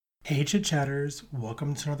Hey Chit Chatters,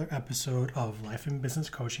 welcome to another episode of Life and Business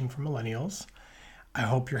Coaching for Millennials. I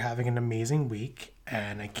hope you're having an amazing week,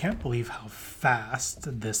 and I can't believe how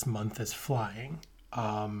fast this month is flying.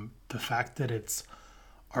 The fact that it's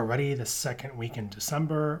already the second week in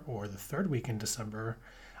December or the third week in December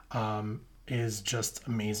is just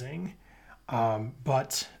amazing.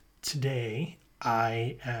 But today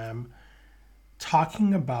I am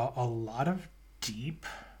talking about a lot of deep,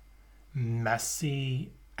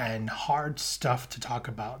 messy, and hard stuff to talk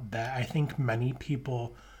about that I think many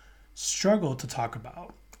people struggle to talk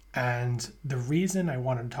about. And the reason I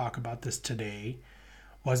wanted to talk about this today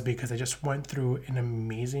was because I just went through an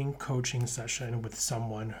amazing coaching session with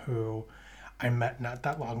someone who I met not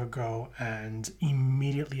that long ago. And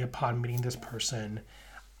immediately upon meeting this person,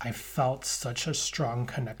 I felt such a strong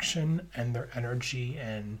connection, and their energy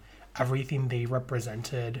and everything they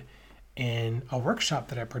represented in a workshop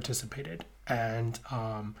that I participated. And,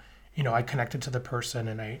 I connected to the person,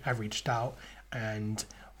 and I reached out and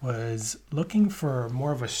was looking for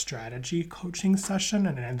more of a strategy coaching session.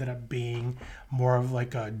 And it ended up being more of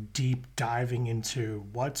like a deep diving into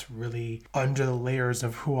what's really under the layers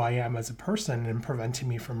of who I am as a person and preventing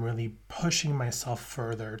me from really pushing myself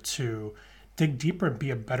further to dig deeper and be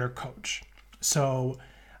a better coach. So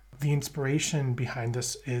the inspiration behind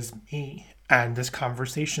this is me and this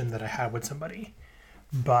conversation that I had with somebody.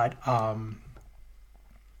 But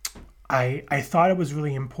I thought it was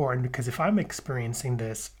really important because if I'm experiencing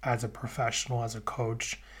this as a professional, as a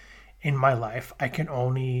coach in my life, I can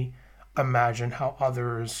only imagine how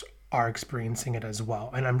others are experiencing it as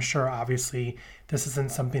well. And I'm sure, obviously, this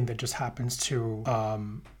isn't something that just happens to,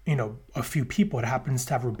 a few people. It happens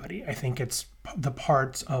to everybody. I think it's the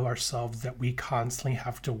parts of ourselves that we constantly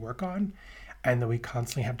have to work on and that we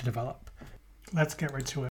constantly have to develop. Let's get right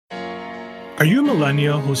to it. Are you a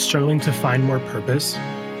millennial who's struggling to find more purpose?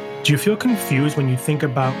 Do you feel confused when you think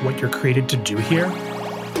about what you're created to do here?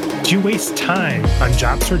 Do you waste time on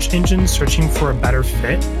job search engines searching for a better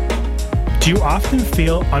fit? Do you often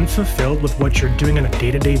feel unfulfilled with what you're doing on a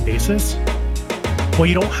day-to-day basis? Well,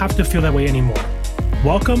 you don't have to feel that way anymore.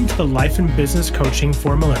 Welcome to the Life and Business Coaching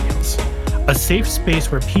for Millennials, a safe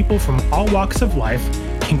space where people from all walks of life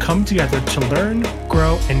can come together to learn,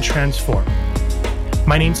 grow, and transform.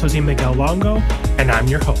 My name's Jose Miguel Longo, and I'm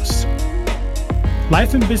your host.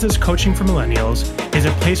 Life and Business Coaching for Millennials is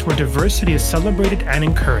a place where diversity is celebrated and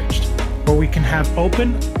encouraged, where we can have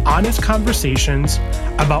open, honest conversations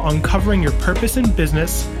about uncovering your purpose in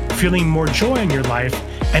business, feeling more joy in your life,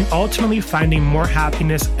 and ultimately finding more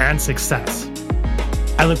happiness and success.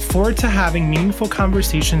 I look forward to having meaningful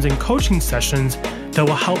conversations and coaching sessions that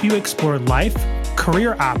will help you explore life,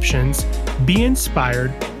 career options, be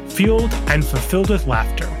inspired, fueled, and fulfilled with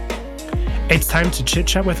laughter. It's time to chit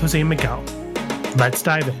chat with Jose Miguel. Let's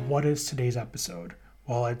dive in. What is today's episode?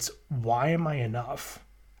 Well, it's why am I enough?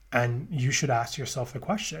 And you should ask yourself the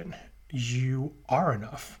question. You are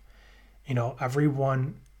enough.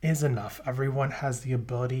 Everyone is enough. Everyone has the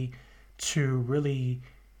ability to really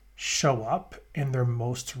show up in their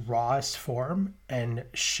most rawest form and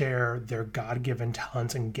share their God-given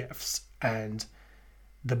talents and gifts. And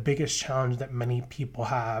the biggest challenge that many people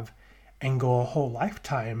have and go a whole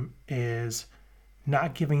lifetime is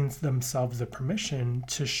not giving themselves the permission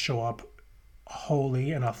to show up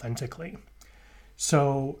wholly and authentically.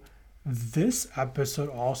 So this episode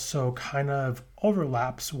also kind of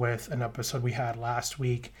overlaps with an episode we had last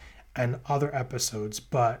week and other episodes,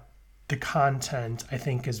 but the content I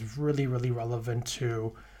think is really, really relevant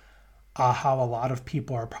to how a lot of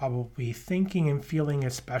people are probably thinking and feeling,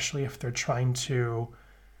 especially if they're trying to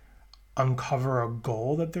uncover a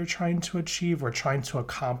goal that they're trying to achieve or trying to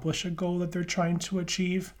accomplish a goal that they're trying to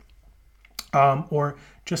achieve, or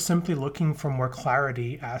just simply looking for more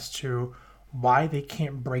clarity as to why they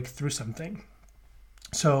can't break through something.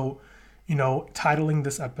 So, titling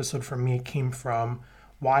this episode for me came from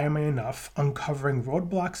Why Am I Enough? Uncovering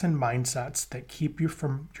roadblocks and mindsets that keep you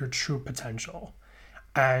from your true potential.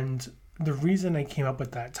 And the reason I came up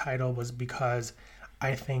with that title was because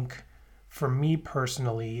I think for me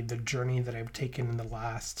personally, the journey that I've taken in the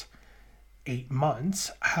last 8 months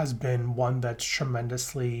has been one that's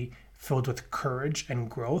tremendously filled with courage and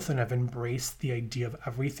growth. And I've embraced the idea of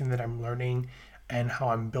everything that I'm learning and how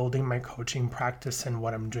I'm building my coaching practice and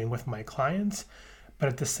what I'm doing with my clients. But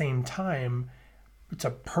at the same time, it's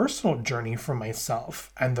a personal journey for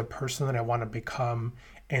myself and the person that I want to become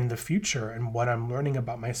in the future and what I'm learning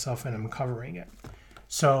about myself and uncovering it.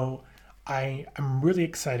 So I'm really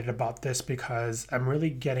excited about this because I'm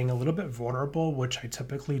really getting a little bit vulnerable, which I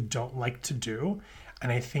typically don't like to do.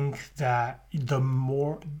 And I think that the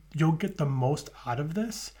more you'll get the most out of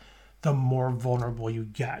this, the more vulnerable you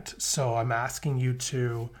get. So I'm asking you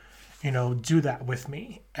to, do that with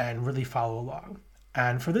me and really follow along.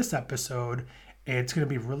 And for this episode, it's going to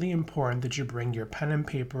be really important that you bring your pen and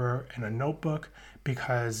paper and a notebook,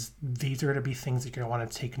 because these are going to be things that you're going to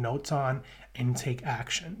want to take notes on and take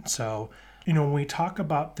action. So, when we talk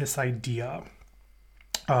about this idea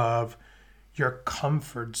of your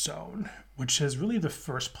comfort zone, which is really the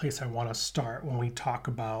first place I want to start when we talk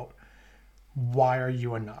about why are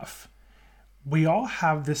you enough? We all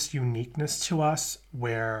have this uniqueness to us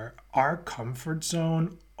where our comfort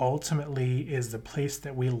zone ultimately is the place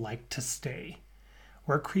that we like to stay.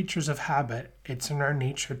 We're creatures of habit. It's in our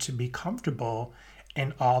nature to be comfortable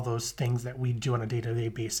in all those things that we do on a day-to-day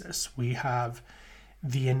basis. We have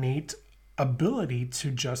the innate ability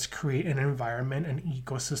to just create an environment, an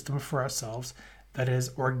ecosystem for ourselves that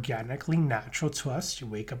is organically natural to us. You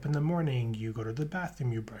wake up in the morning, you go to the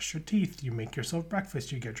bathroom, you brush your teeth, you make yourself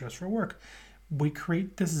breakfast, you get dressed for work. We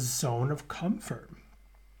create this zone of comfort.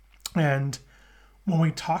 And when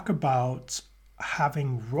we talk about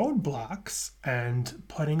having roadblocks and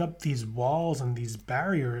putting up these walls and these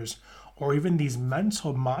barriers, or even these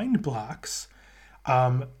mental mind blocks,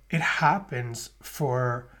 it happens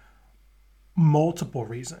for multiple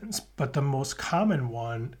reasons, but the most common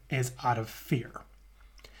one is out of fear.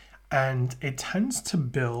 And it tends to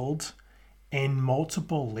build in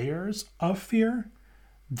multiple layers of fear.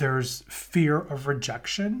 There's fear of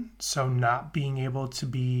rejection, so not being able to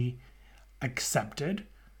be accepted,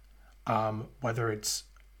 whether it's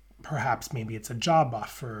perhaps maybe it's a job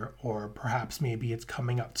offer, or perhaps maybe it's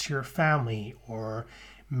coming up to your family, or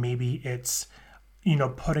maybe it's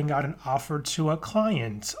putting out an offer to a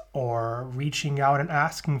client or reaching out and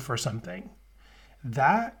asking for something.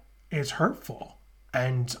 That is hurtful.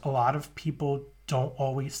 And a lot of people don't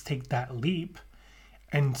always take that leap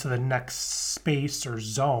into the next space or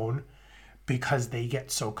zone because they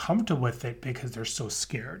get so comfortable with it because they're so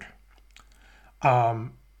scared.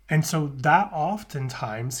 And so that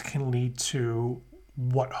oftentimes can lead to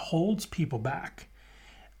what holds people back.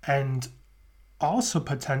 And also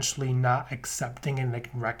potentially not accepting and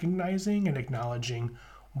recognizing and acknowledging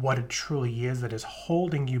what it truly is that is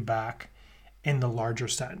holding you back in the larger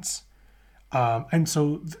sense. And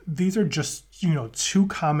so these are just, two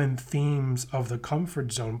common themes of the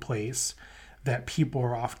comfort zone place that people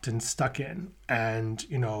are often stuck in. And,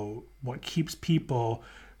 what keeps people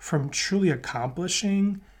from truly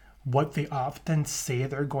accomplishing what they often say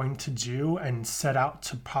they're going to do and set out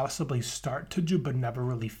to possibly start to do, but never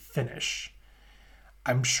really finish.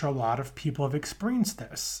 I'm sure a lot of people have experienced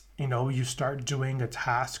this. You start doing a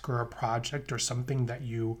task or a project or something that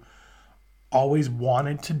you always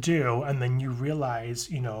wanted to do, and then you realize,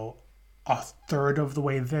 a third of the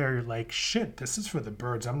way there, you're like, shit, this is for the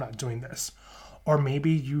birds. I'm not doing this. Or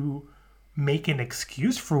maybe you make an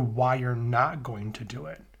excuse for why you're not going to do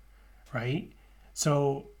it, right?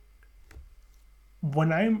 So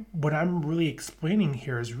what I'm really explaining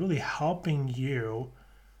here is really helping you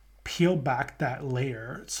peel back that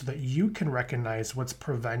layer so that you can recognize what's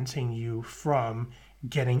preventing you from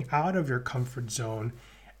getting out of your comfort zone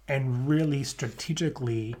and really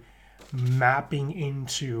strategically mapping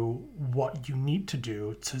into what you need to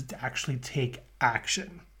do to actually take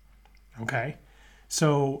action. Okay?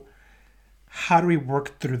 So how do we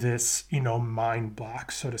work through this, mind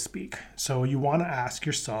block, so to speak? So you want to ask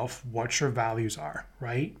yourself what your values are,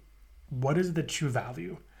 right? What is it that you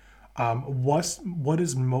value? What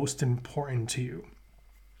is most important to you?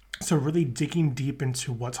 So really digging deep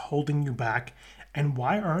into what's holding you back and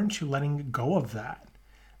why aren't you letting go of that?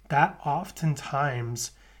 That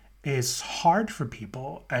oftentimes is hard for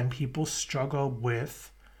people, and people struggle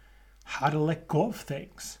with how to let go of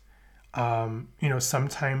things.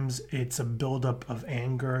 Sometimes it's a buildup of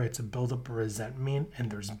anger, it's a buildup of resentment,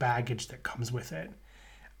 and there's baggage that comes with it.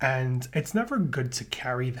 And it's never good to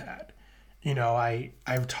carry that.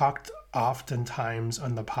 I've talked oftentimes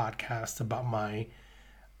on the podcast about my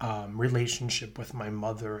relationship with my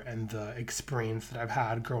mother and the experience that I've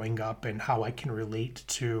had growing up and how I can relate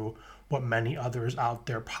to what many others out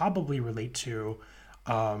there probably relate to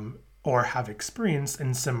or have experienced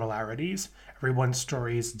in similarities. Everyone's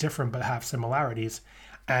story is different but have similarities.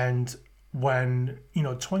 And when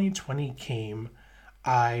 2020 came,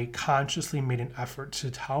 I consciously made an effort to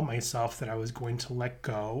tell myself that I was going to let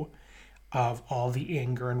go of all the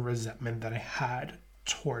anger and resentment that I had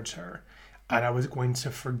towards her. And I was going to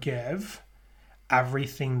forgive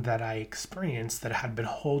everything that I experienced that had been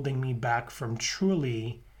holding me back from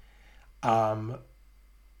truly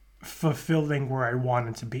fulfilling where I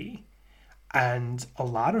wanted to be. And a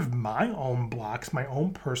lot of my own blocks, my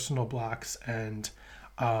own personal blocks and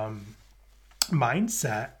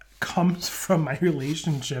mindset comes from my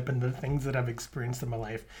relationship and the things that I've experienced in my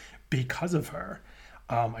life because of her.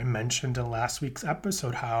 I mentioned in last week's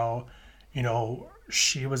episode how,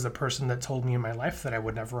 she was the person that told me in my life that I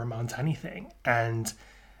would never amount to anything. And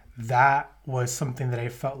that was something that I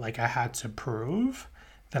felt like I had to prove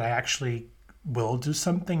that I actually will do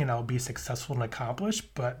something and I'll be successful and accomplish.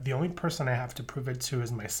 But the only person I have to prove it to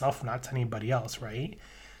is myself, not to anybody else, right?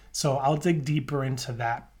 So I'll dig deeper into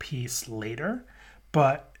that piece later.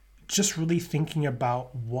 But just really thinking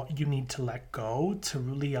about what you need to let go to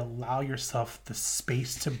really allow yourself the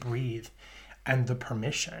space to breathe and the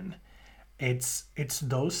permission. It's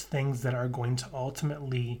those things that are going to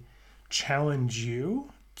ultimately challenge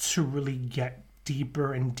you to really get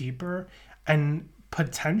deeper and deeper and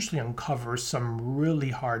potentially uncover some really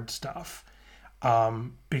hard stuff.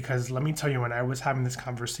 Because let me tell you, when I was having this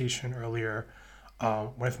conversation earlier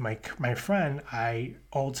with my friend, I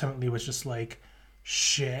ultimately was just like,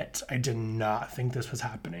 shit, I did not think this was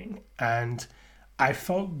happening. And I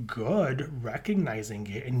felt good recognizing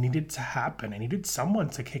it. It needed to happen. I needed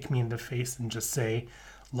someone to kick me in the face and just say,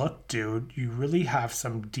 look, dude, you really have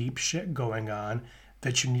some deep shit going on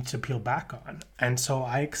that you need to peel back on. And so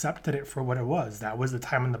I accepted it for what it was. That was the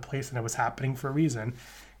time and the place, and it was happening for a reason.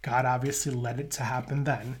 God obviously led it to happen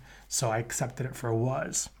then. So I accepted it for what it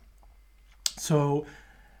was. So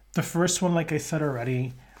the first one, like I said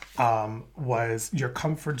already, was your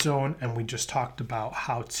comfort zone. And we just talked about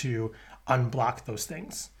how to unblock those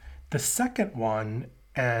things. The second one,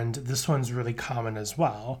 and this one's really common as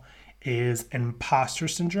well, is imposter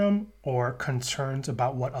syndrome or concerns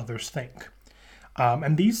about what others think.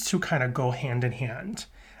 And these two kind of go hand in hand.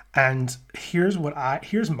 And here's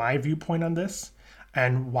my viewpoint on this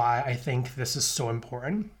and why I think this is so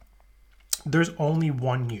important. There's only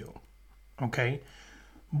one you, okay?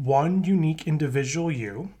 One unique individual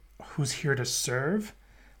you who's here to serve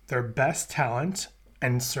their best talent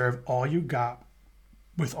and serve all you got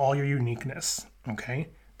with all your uniqueness, okay?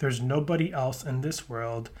 There's nobody else in this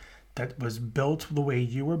world that was built the way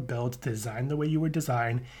you were built, designed the way you were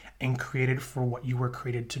designed, and created for what you were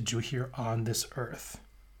created to do here on this earth,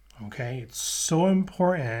 okay? It's so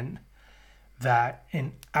important that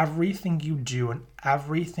in everything you do and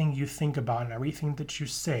everything you think about and everything that you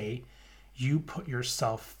say, you put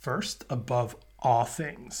yourself first above all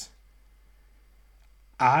things.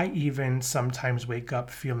 I even sometimes wake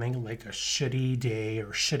up feeling like a shitty day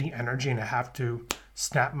or shitty energy, and I have to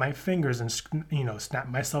snap my fingers and, snap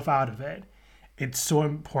myself out of it. It's so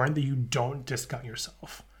important that you don't discount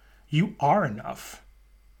yourself. You are enough.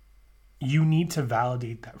 You need to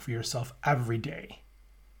validate that for yourself every day.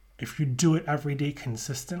 If you do it every day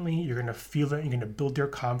consistently, you're going to feel it. You're going to build your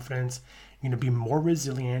confidence. You're going to be more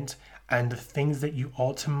resilient. And the things that you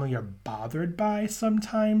ultimately are bothered by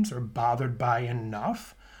sometimes or bothered by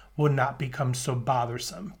enough will not become so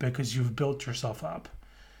bothersome because you've built yourself up.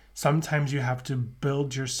 Sometimes you have to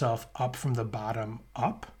build yourself up from the bottom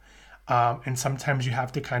up. And sometimes you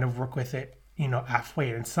have to kind of work with it,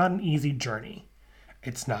 halfway. And it's not an easy journey.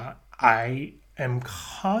 It's not. I am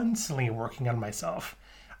constantly working on myself.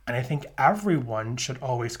 And I think everyone should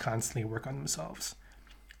always constantly work on themselves.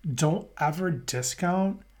 Don't ever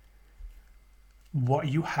discount what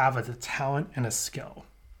you have as a talent and a skill.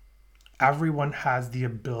 Everyone has the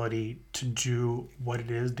ability to do what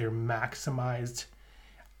it is they're maximized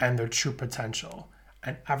and their true potential.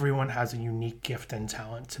 And everyone has a unique gift and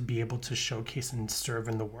talent to be able to showcase and serve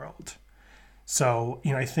in the world. So,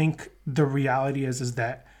 I think the reality is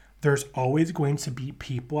that there's always going to be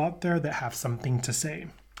people out there that have something to say.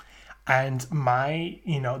 And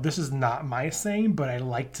this is not my saying, but I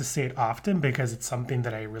like to say it often because it's something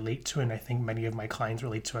that I relate to, and I think many of my clients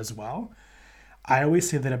relate to as well. I always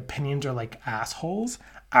say that opinions are like assholes.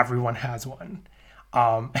 Everyone has one.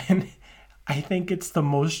 And I think it's the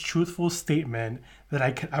most truthful statement that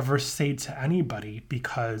I could ever say to anybody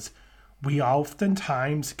because we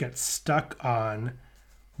oftentimes get stuck on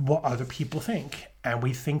what other people think. And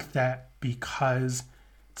we think that because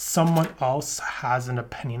someone else has an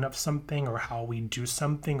opinion of something or how we do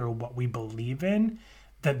something or what we believe in,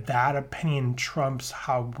 that opinion trumps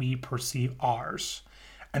how we perceive ours.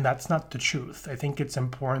 And that's not the truth. I think it's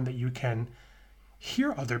important that you can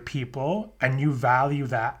hear other people and you value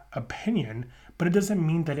that opinion, but it doesn't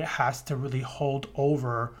mean that it has to really hold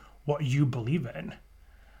over what you believe in.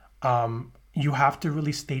 You have to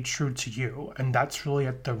really stay true to you. And that's really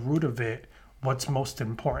at the root of it. What's most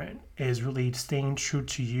important is really staying true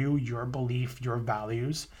to you, your belief, your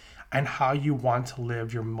values, and how you want to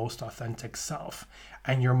live your most authentic self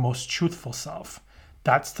and your most truthful self.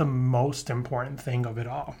 That's the most important thing of it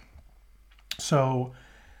all. So,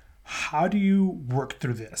 how do you work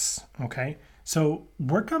through this? Okay. So,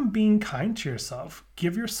 work on being kind to yourself.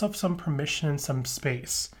 Give yourself some permission and some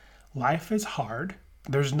space. Life is hard.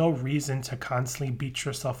 There's no reason to constantly beat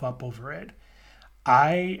yourself up over it.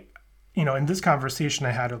 I, in this conversation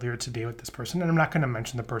I had earlier today with this person, and I'm not going to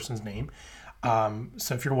mention the person's name.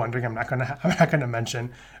 So if you're wondering, I'm not gonna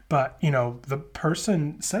mention, but the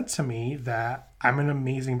person said to me that I'm an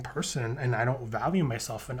amazing person and I don't value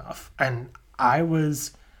myself enough. And I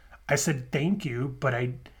was, I said thank you, but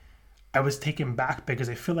I was taken back because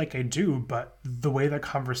I feel like I do, but the way the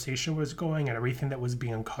conversation was going and everything that was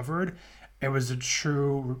being uncovered, it was a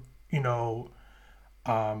true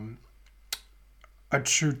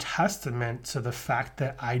testament to the fact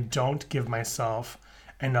that I don't give myself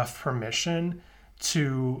enough permission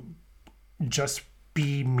to just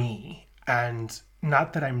be me. And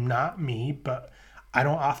not that I'm not me, but I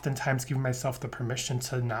don't oftentimes give myself the permission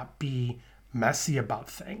to not be messy about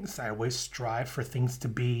things. I always strive for things to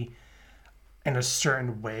be in a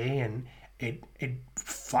certain way, and it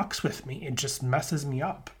fucks with me. It just messes me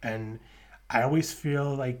up. And I always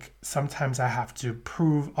feel like sometimes I have to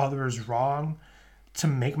prove others wrong to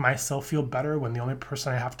make myself feel better when the only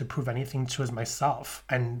person I have to prove anything to is myself.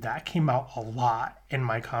 And that came out a lot in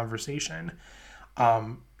my conversation.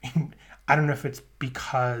 Um, I don't know if it's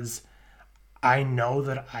because I know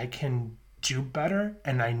that I can do better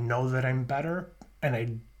and I know that I'm better.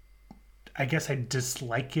 And I guess I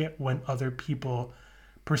dislike it when other people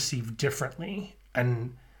perceive differently.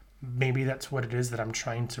 And maybe that's what it is that I'm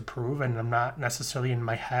trying to prove. And I'm not necessarily in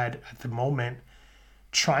my head at the moment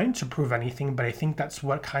trying to prove anything, but I think that's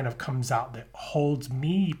what kind of comes out that holds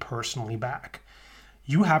me personally back.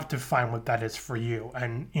 You have to find what that is for you.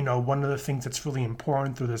 And, one of the things that's really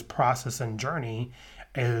important through this process and journey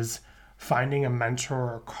is finding a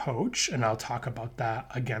mentor or coach. And I'll talk about that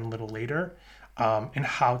again a little later, and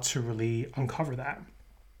how to really uncover that.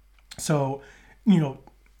 So,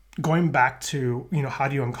 going back to, how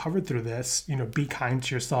do you uncover through this? Be kind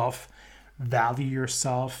to yourself, value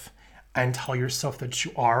yourself, and tell yourself that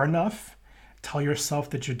you are enough. Tell yourself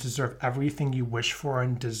that you deserve everything you wish for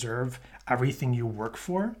and deserve everything you work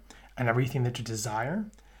for and everything that you desire.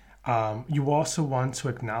 You also want to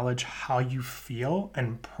acknowledge how you feel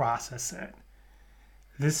and process it.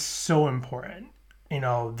 This is so important.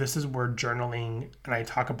 This is where journaling, and I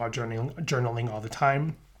talk about journaling all the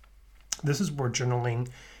time. This is where journaling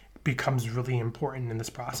becomes really important in this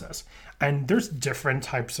process. And there's different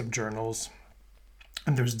types of journals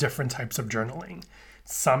and there's different types of journaling.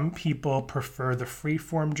 Some people prefer the free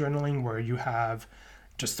form journaling where you have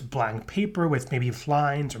just blank paper with maybe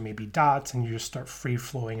lines or maybe dots and you just start free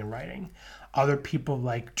flowing and writing. Other people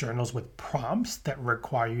like journals with prompts that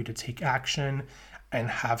require you to take action and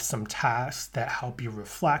have some tasks that help you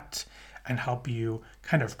reflect and help you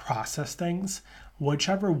kind of process things.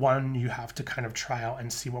 Whichever one you have to kind of try out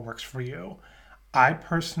and see what works for you. I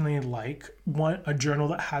personally like a journal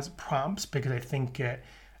that has prompts because I think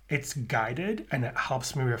it's guided and it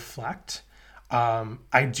helps me reflect.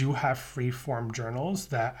 I do have free form journals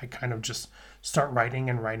that I kind of just start writing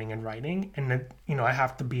and writing and writing. And I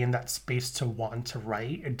have to be in that space to want to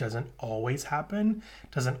write. It doesn't always happen.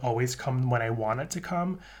 It doesn't always come when I want it to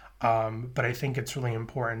come. But I think it's really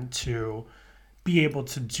important to be able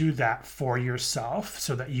to do that for yourself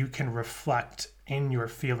so that you can reflect in your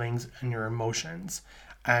feelings and your emotions.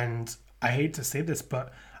 And I hate to say this,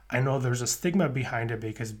 but I know there's a stigma behind it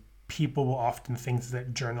because people will often think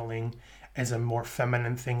that journaling is a more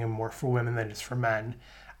feminine thing and more for women than it is for men.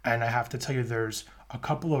 And I have to tell you, there's a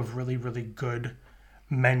couple of really, really good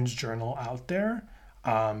men's journal out there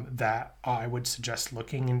that I would suggest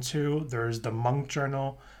looking into. There's the Monk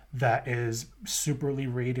Journal that is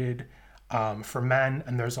superly rated for men,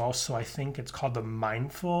 and there's also, I think it's called the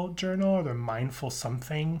Mindful Journal or the Mindful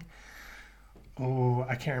something. Oh,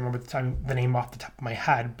 I can't remember the name off the top of my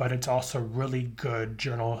head, but it's also a really good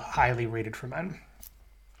journal, highly rated for men.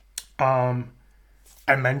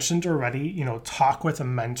 I mentioned already, talk with a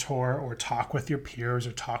mentor or talk with your peers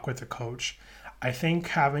or talk with a coach. I think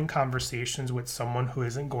having conversations with someone who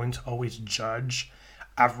isn't going to always judge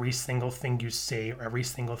every single thing you say or every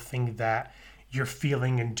single thing that you're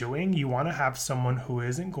feeling and doing, you want to have someone who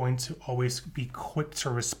isn't going to always be quick to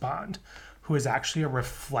respond, who is actually a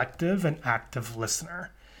reflective and active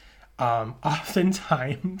listener.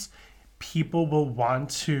 Oftentimes, people will want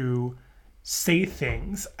to say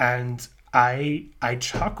things, and I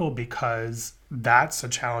chuckle because that's a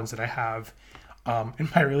challenge that I have in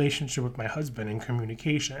my relationship with my husband in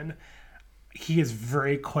communication. He is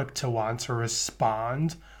very quick to want to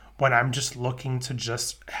respond when I'm just looking to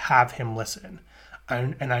just have him listen.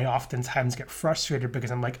 And I oftentimes get frustrated because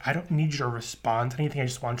I'm like, I don't need you to respond to anything. I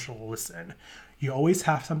just want you to listen. You always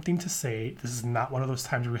have something to say. This is not one of those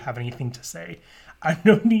times where we have anything to say. I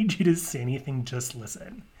don't need you to say anything. Just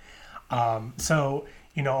listen. So,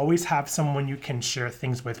 always have someone you can share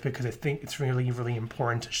things with, because I think it's really, really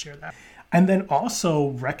important to share that. And then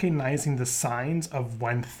also recognizing the signs of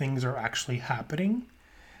when things are actually happening.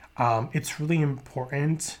 It's really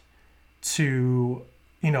important to,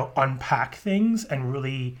 unpack things and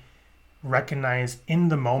really recognize in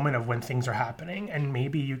the moment of when things are happening. And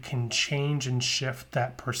maybe you can change and shift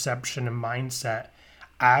that perception and mindset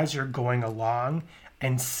as you're going along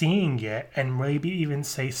and seeing it, and maybe even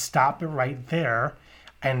say, stop it right there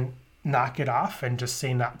and knock it off and just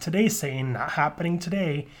say, not today, saying not happening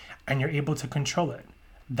today, and you're able to control it.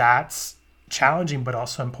 That's challenging, but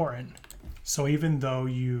also important. So even though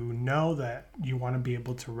you know that, you want to be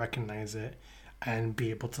able to recognize it and be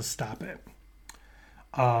able to stop it.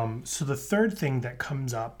 So the third thing that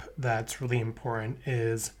comes up that's really important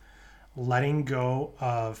is letting go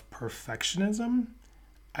of perfectionism.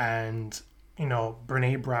 And,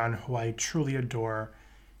 Brene Brown, who I truly adore,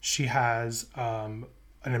 she has an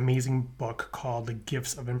amazing book called The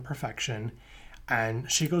Gifts of Imperfection.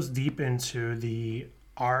 And she goes deep into the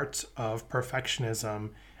art of perfectionism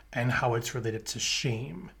and how it's related to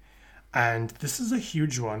shame. And this is a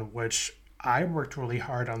huge one, which I worked really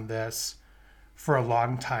hard on this for a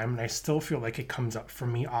long time. And I still feel like it comes up for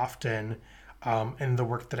me often in the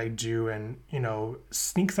work that I do, and,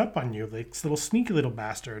 sneaks up on you, like this little sneaky little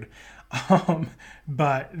bastard.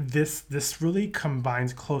 But this really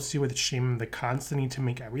combines closely with shame, the constant need to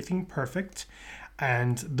make everything perfect,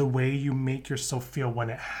 and the way you make yourself feel when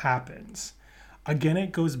it happens. Again,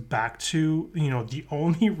 it goes back to, the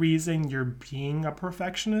only reason you're being a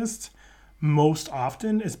perfectionist most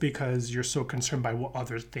often is because you're so concerned by what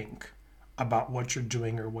others think about what you're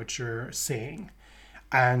doing or what you're saying.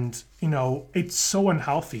 And, it's so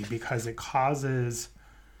unhealthy because it causes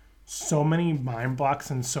so many mind blocks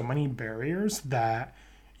and so many barriers that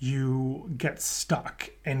you get stuck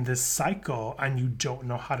in this cycle and you don't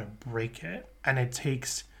know how to break it. And it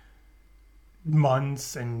takes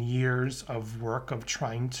months and years of work of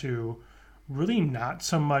trying to really not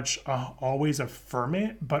so much always affirm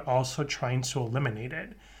it, but also trying to eliminate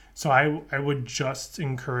it. So I would just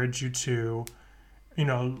encourage you to,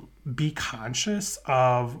 be conscious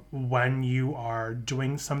of when you are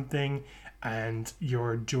doing something and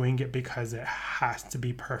you're doing it because it has to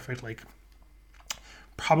be perfect. Like,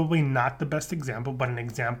 probably not the best example, but an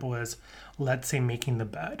example is, let's say, making the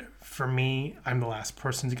bed. For me, I'm the last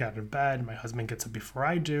person to get out of bed. My husband gets up before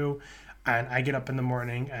I do, and I get up in the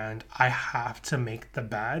morning and I have to make the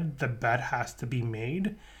bed. The bed has to be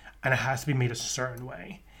made, and it has to be made a certain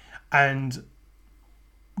way. And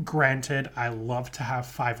granted, I love to have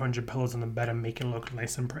 500 pillows on the bed and make it look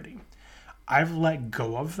nice and pretty. I've let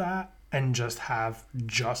go of that and just have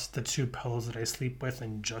just the 2 pillows that I sleep with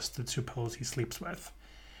and just the 2 pillows he sleeps with.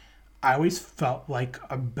 I always felt like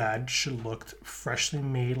a bed should look freshly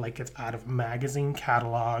made, like it's out of a magazine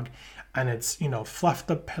catalog, and it's, fluffed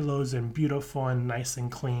up pillows and beautiful and nice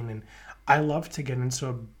and clean. And I love to get into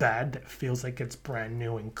a bed that feels like it's brand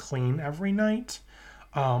new and clean every night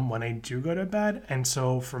when I do go to bed. And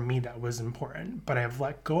so for me, that was important. But I've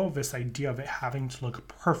let go of this idea of it having to look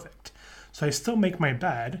perfect. So I still make my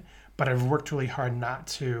bed, but I've worked really hard not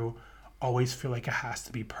to always feel like it has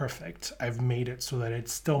to be perfect. I've made it so that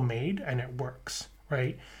it's still made and it works,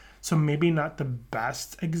 right? So maybe not the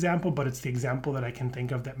best example, but it's the example that I can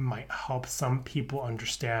think of that might help some people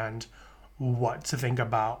understand what to think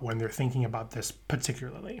about when they're thinking about this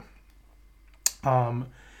particularly.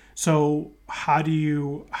 So how do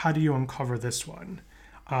you uncover this one?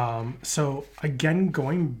 So again,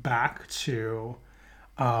 going back to,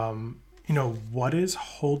 what is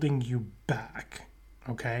holding you back?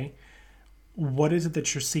 Okay. What is it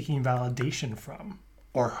that you're seeking validation from,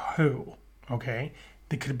 or who? Okay.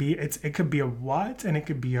 It could be a what, and it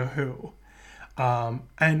could be a who.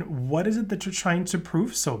 And what is it that you're trying to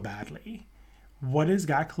prove so badly? What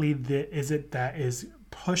exactly is it that is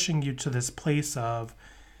pushing you to this place of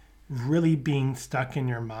really being stuck in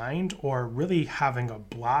your mind, or really having a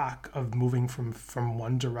block of moving from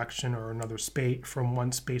one direction or another space, from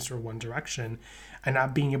one space or one direction, and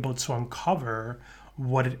not being able to uncover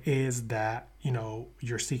what it is that,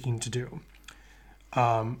 you're seeking to do?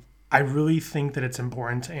 I really think that it's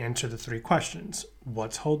important to answer the 3 questions.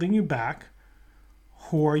 What's holding you back?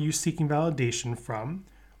 Who are you seeking validation from?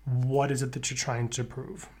 What is it that you're trying to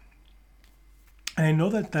prove? And I know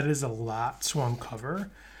that is a lot to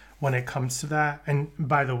uncover when it comes to that. And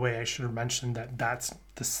by the way, I should have mentioned that that's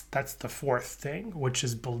the fourth thing, which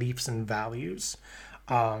is beliefs and values.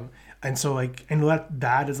 And so like, and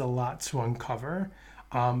that is a lot to uncover.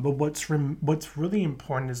 But what's really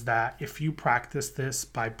important is that if you practice this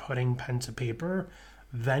by putting pen to paper,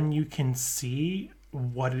 then you can see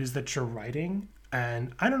what it is that you're writing.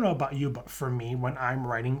 And I don't know about you, but for me, when I'm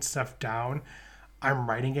writing stuff down, I'm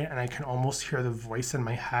writing it and I can almost hear the voice in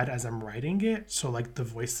my head as I'm writing it. So like the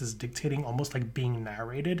voice is dictating, almost like being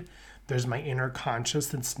narrated. There's my inner conscious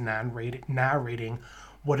that's narrating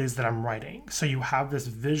what it is that I'm writing. So you have this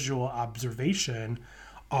visual observation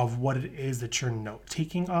of what it is that you're note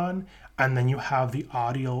taking on, and then you have the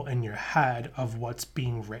audio in your head of what's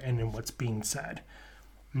being written and what's being said.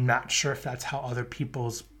 I'm not sure if that's how other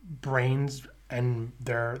people's brains and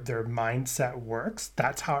their mindset works.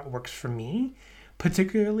 That's how it works for me,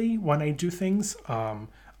 particularly when I do things.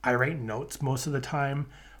 I write notes most of the time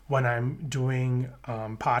when I'm doing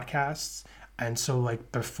podcasts, and so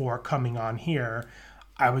like before coming on here,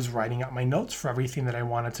 I was writing out my notes for everything that I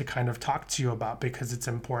wanted to kind of talk to you about, because it's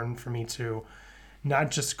important for me to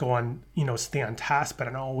not just go on, stay on task, but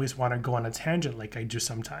I don't always want to go on a tangent like I do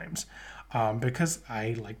sometimes, because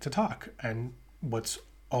I like to talk. And what's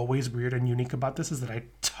always weird and unique about this is that I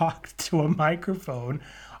talk to a microphone,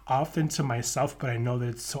 often to myself, but I know that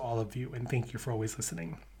it's to all of you, and thank you for always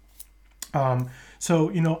listening.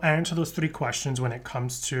 So, answer those three questions when it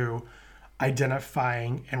comes to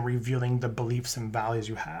identifying and revealing the beliefs and values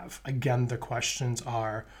you have. Again, the questions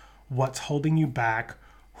are: what's holding you back?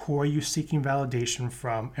 Who are you seeking validation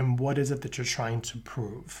from? And what is it that you're trying to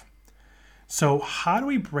prove? So how do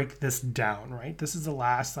we break this down, right? This is the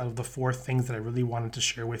last of the four things that I really wanted to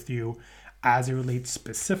share with you as it relates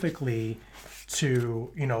specifically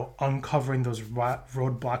to, uncovering those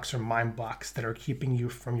roadblocks or mind blocks that are keeping you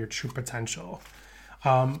from your true potential.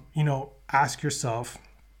 Ask yourself,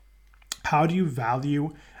 how do you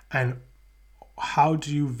value and how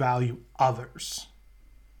do you value others?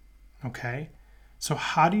 Okay. So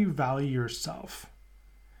how do you value yourself?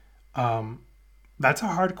 That's a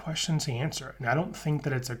hard question to answer. And I don't think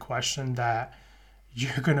that it's a question that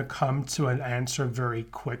you're going to come to an answer very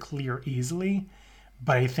quickly or easily.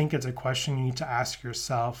 But I think it's a question you need to ask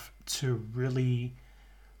yourself to really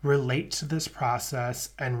relate to this process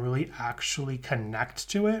and really actually connect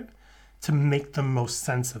to it to make the most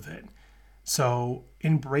sense of it. So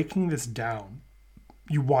in breaking this down,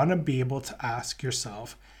 you want to be able to ask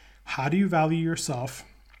yourself, how do you value yourself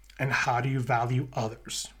and how do you value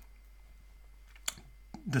others?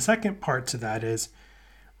 The second part to that is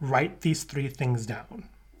write these three things down.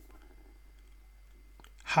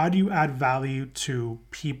 How do you add value to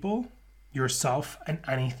people, yourself, and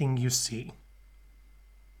anything you see?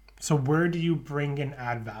 So where do you bring and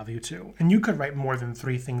add value to? And you could write more than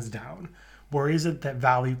three things down. Where is it that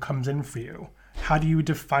value comes in for you? How do you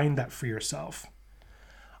define that for yourself?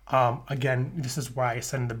 Again, this is why I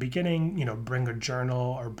said in the beginning, bring a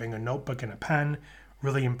journal or bring a notebook and a pen.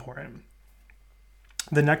 Really important.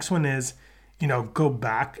 The next one is, go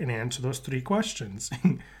back and answer those three questions.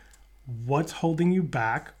 What's holding you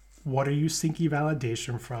back? What are you seeking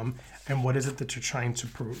validation from? And what is it that you're trying to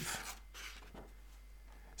prove?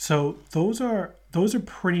 So those are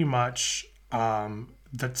pretty much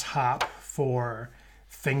the top four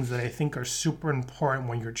things that I think are super important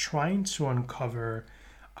when you're trying to uncover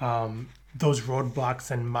those roadblocks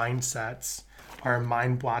and mindsets or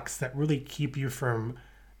mind blocks that really keep you from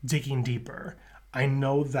digging deeper. I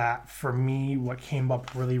know that for me, what came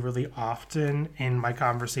up really, really often in my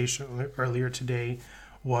conversation earlier today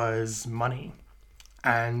was money.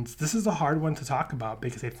 And this is a hard one to talk about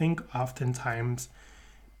because I think oftentimes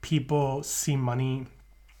people see money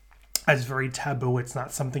as very taboo. It's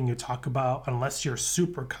not something you talk about unless you're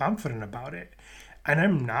super confident about it. And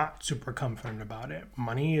I'm not super confident about it.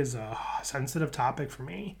 Money is a sensitive topic for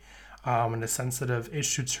me, and a sensitive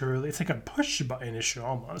issue to really, it's like a push button issue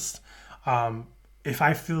almost. If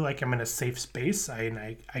I feel like I'm in a safe space,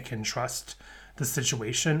 I can trust the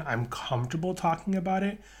situation, I'm comfortable talking about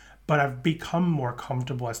it, but I've become more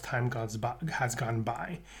comfortable as time has gone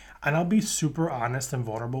by. And I'll be super honest and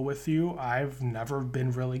vulnerable with you. I've never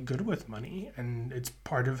been really good with money, and it's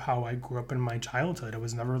part of how I grew up in my childhood. I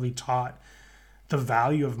was never really taught the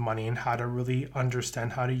value of money and how to really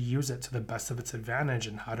understand how to use it to the best of its advantage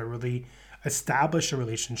and how to really establish a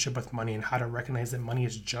relationship with money and how to recognize that money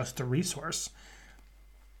is just a resource.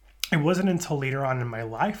 It wasn't until later on in my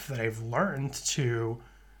life that I've learned to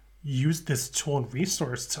use this tool and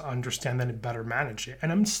resource to understand that and better manage it.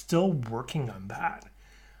 And I'm still working on that.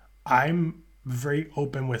 I'm very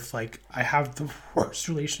open with, like, I have the worst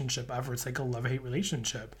relationship ever. It's like a love-hate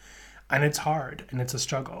relationship, and it's hard and it's a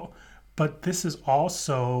struggle. But this is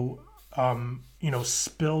also,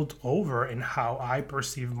 spilled over in how I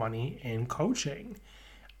perceive money in coaching.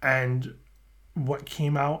 And what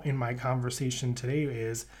came out in my conversation today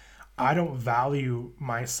is I don't value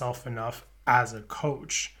myself enough as a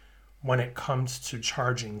coach when it comes to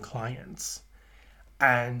charging clients.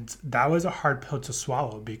 And that was a hard pill to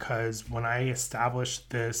swallow, because when I established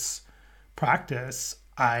this practice,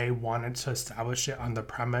 I wanted to establish it on the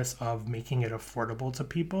premise of making it affordable to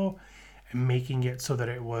people and making it so that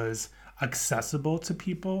it was accessible to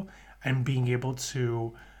people and being able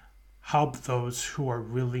to help those who are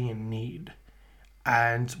really in need.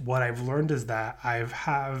 And what I've learned is that I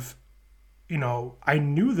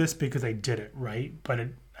knew this because I did it, right? But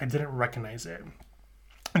I didn't recognize it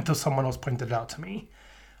until someone else pointed it out to me.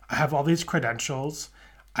 I have all these credentials.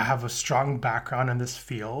 I have a strong background in this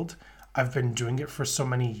field. I've been doing it for so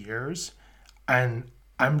many years, and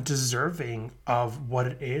I'm deserving of what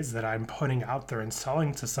it is that I'm putting out there and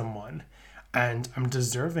selling to someone. And I'm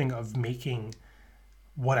deserving of making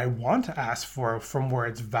what I want to ask for from where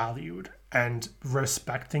it's valued, and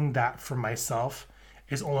respecting that for myself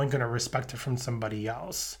is only going to respect it from somebody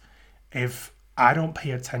else. If I don't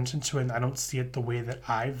pay attention to it and I don't see it the way that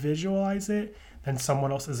I visualize it, then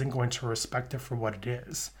someone else isn't going to respect it for what it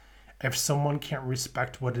is. If someone can't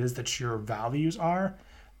respect what it is that your values are,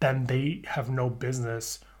 then they have no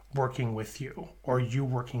business working with you or you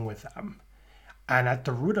working with them. And at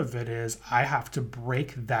the root of it is I have to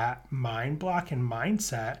break that mind block and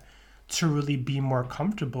mindset to really be more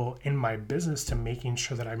comfortable in my business, to making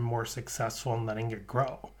sure that I'm more successful and letting it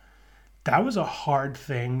grow. That was a hard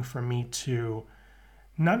thing for me to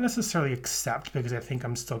not necessarily accept, because I think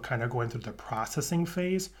I'm still kind of going through the processing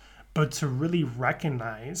phase, but to really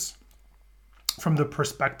recognize from the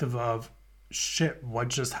perspective of, shit, what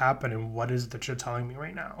just happened and what is it that you're telling me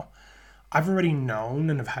right now? I've already known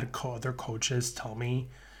and have had other coaches tell me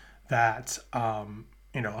that, I'm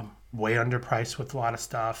way underpriced with a lot of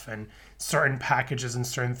stuff and certain packages and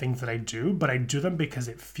certain things that I do, but I do them because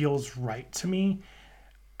it feels right to me.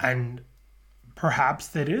 And perhaps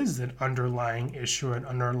that is an underlying issue, an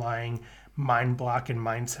underlying mind block and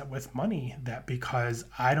mindset with money, that because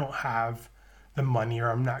I don't have the money, or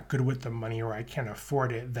I'm not good with the money, or I can't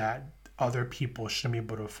afford it, that other people shouldn't be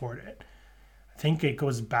able to afford it. I think it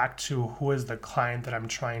goes back to who is the client that I'm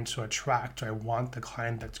trying to attract. I want the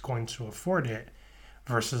client that's going to afford it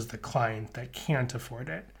versus the client that can't afford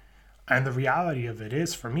it. And the reality of it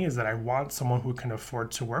is, for me, is that I want someone who can afford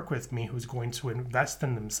to work with me, who's going to invest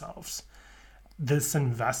in themselves. This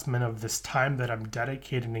investment of this time that I'm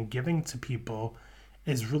dedicating and giving to people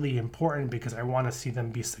is really important, because I want to see them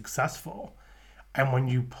be successful. And when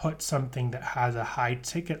you put something that has a high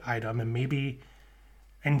ticket item, and maybe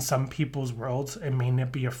in some people's worlds, it may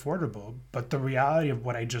not be affordable. But the reality of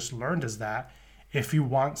what I just learned is that if you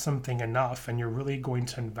want something enough and you're really going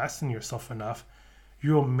to invest in yourself enough,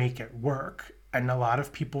 you'll make it work. And a lot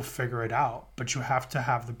of people figure it out, but you have to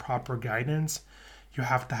have the proper guidance. You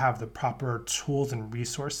have to have the proper tools and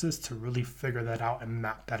resources to really figure that out and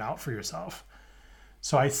map that out for yourself.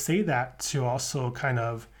 So I say that to also kind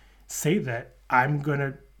of say that I'm going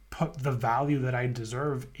to put the value that I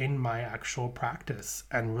deserve in my actual practice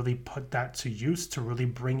and really put that to use to really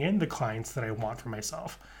bring in the clients that I want for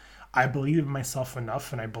myself. I believe in myself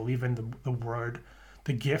enough, and I believe in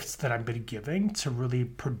the gifts that I've been giving to really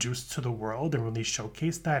produce to the world and really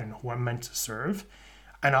showcase that and who I'm meant to serve.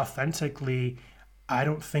 And authentically, I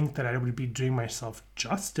don't think that I would be doing myself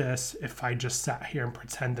justice if I just sat here and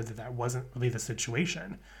pretended that that wasn't really the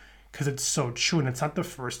situation. Because it's so true, and it's not the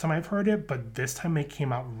first time I've heard it, but this time it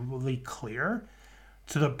came out really clear,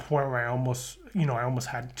 to the point where I almost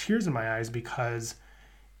had tears in my eyes, because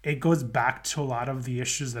it goes back to a lot of the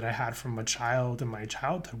issues that I had from a child in my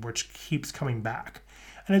childhood, which keeps coming back.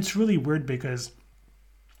 And it's really weird, because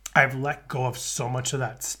I've let go of so much of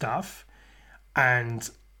that stuff, and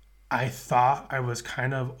I thought I was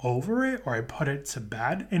kind of over it, or I put it to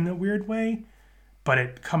bed in a weird way, but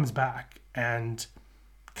it comes back and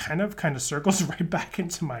kind of circles right back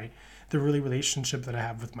into the relationship that I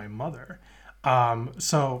have with my mother.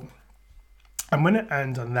 So I'm going to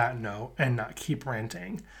end on that note and not keep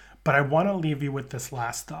ranting, but I want to leave you with this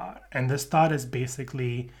last thought. And this thought is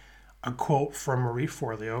basically a quote from Marie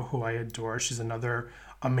Forleo, who I adore. She's another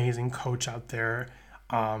amazing coach out there.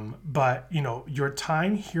 But your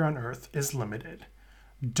time here on earth is limited.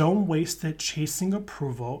 Don't waste it chasing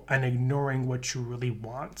approval and ignoring what you really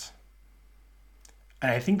want. And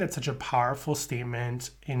I think that's such a powerful statement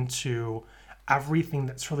into everything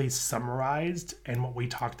that's really summarized in what we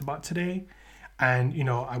talked about today. And,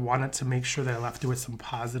 I wanted to make sure that I left you with some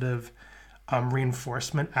positive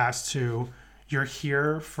reinforcement as to you're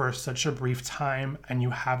here for such a brief time and you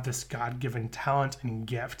have this God-given talent and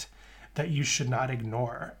gift that you should not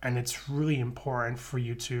ignore. And it's really important for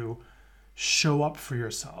you to show up for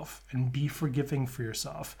yourself and be forgiving for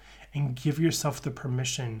yourself and give yourself the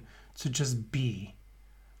permission to just be.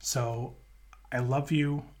 So I love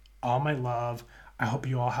you, all my love. I hope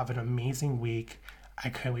you all have an amazing week. I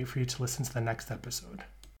can't wait for you to listen to the next episode.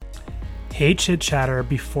 Hey Chit Chatter,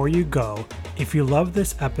 before you go, if you love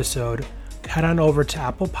this episode, head on over to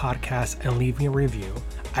Apple Podcasts and leave me a review.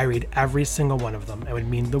 I read every single one of them. It would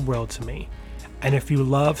mean the world to me. And if you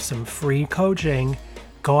love some free coaching,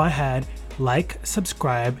 go ahead,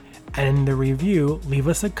 subscribe, and in the review, leave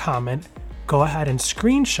us a comment. Go ahead and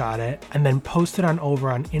screenshot it and then post it on over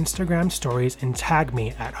on Instagram stories and tag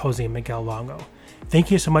me at Jose Miguel Longo. Thank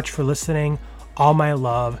you so much for listening. All my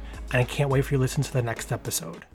love, and I can't wait for you to listen to the next episode.